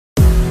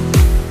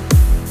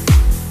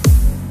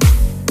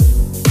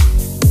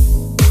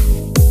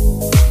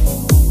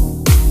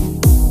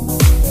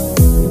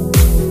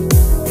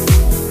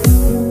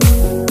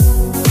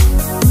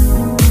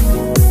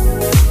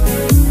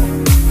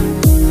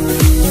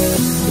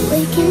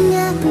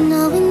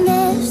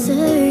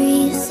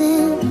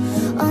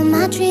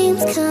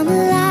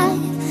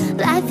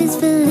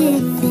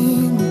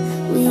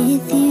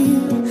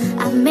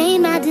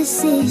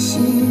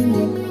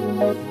decision.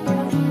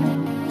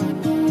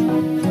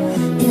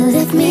 You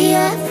lift me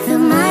up, fill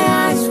my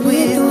eyes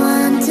with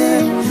wonder.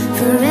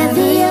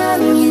 Forever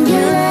young in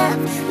your love,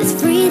 with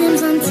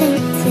freedom's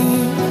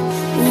untainted.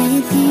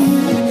 With you,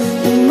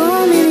 the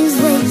moment is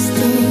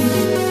wasted.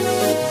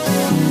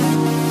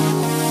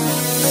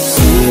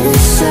 See the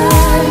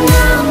sun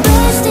now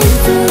bursting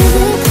through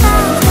the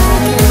clouds,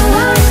 black and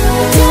white.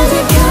 Does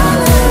it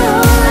color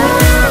all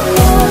around?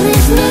 All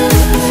is new,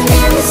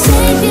 and the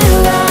Savior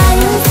I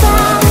am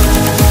found.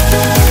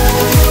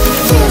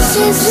 This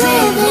is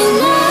living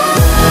now.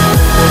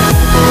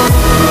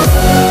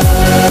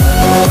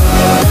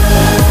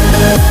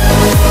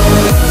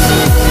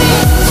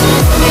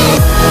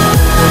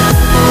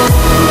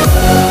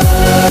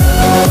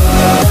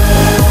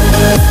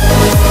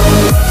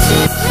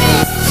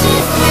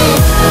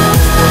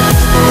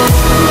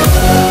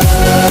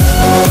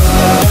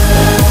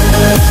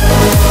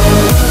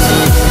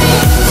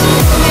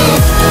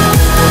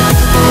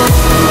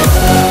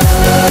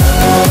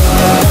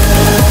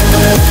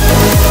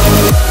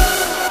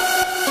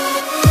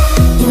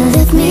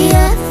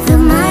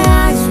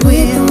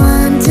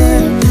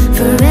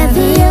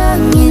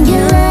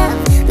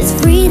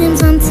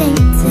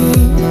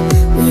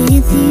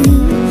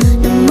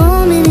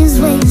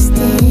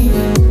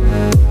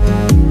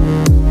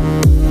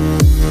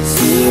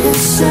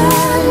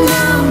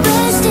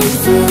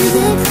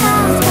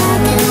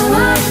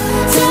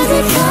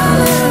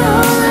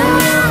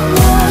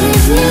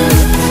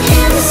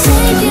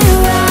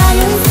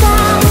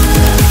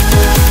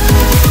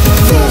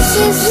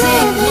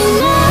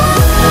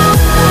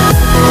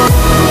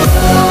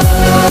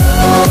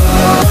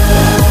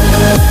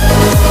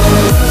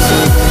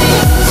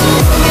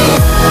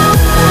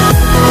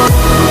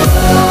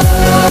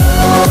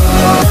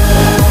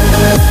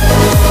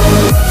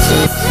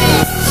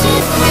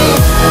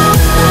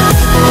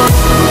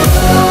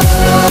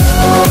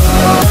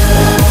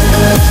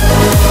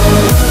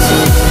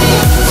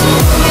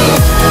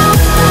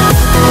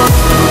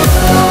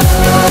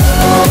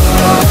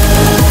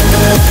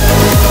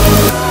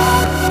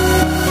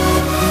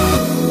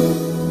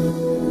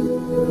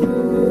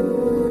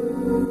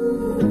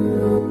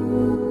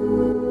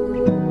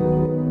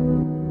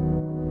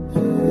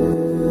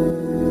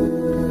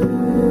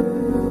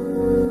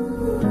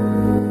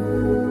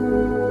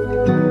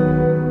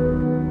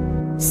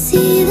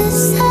 See the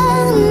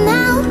sun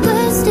now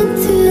bursting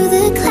through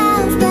the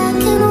clouds,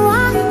 black and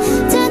white.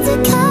 Turns the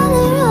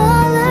color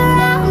all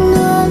around,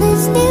 all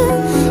is new.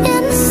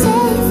 In the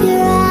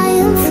Savior I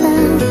am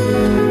found.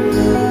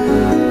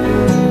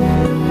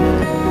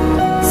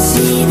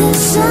 See the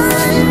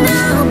sun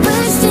now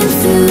bursting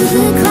through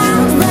the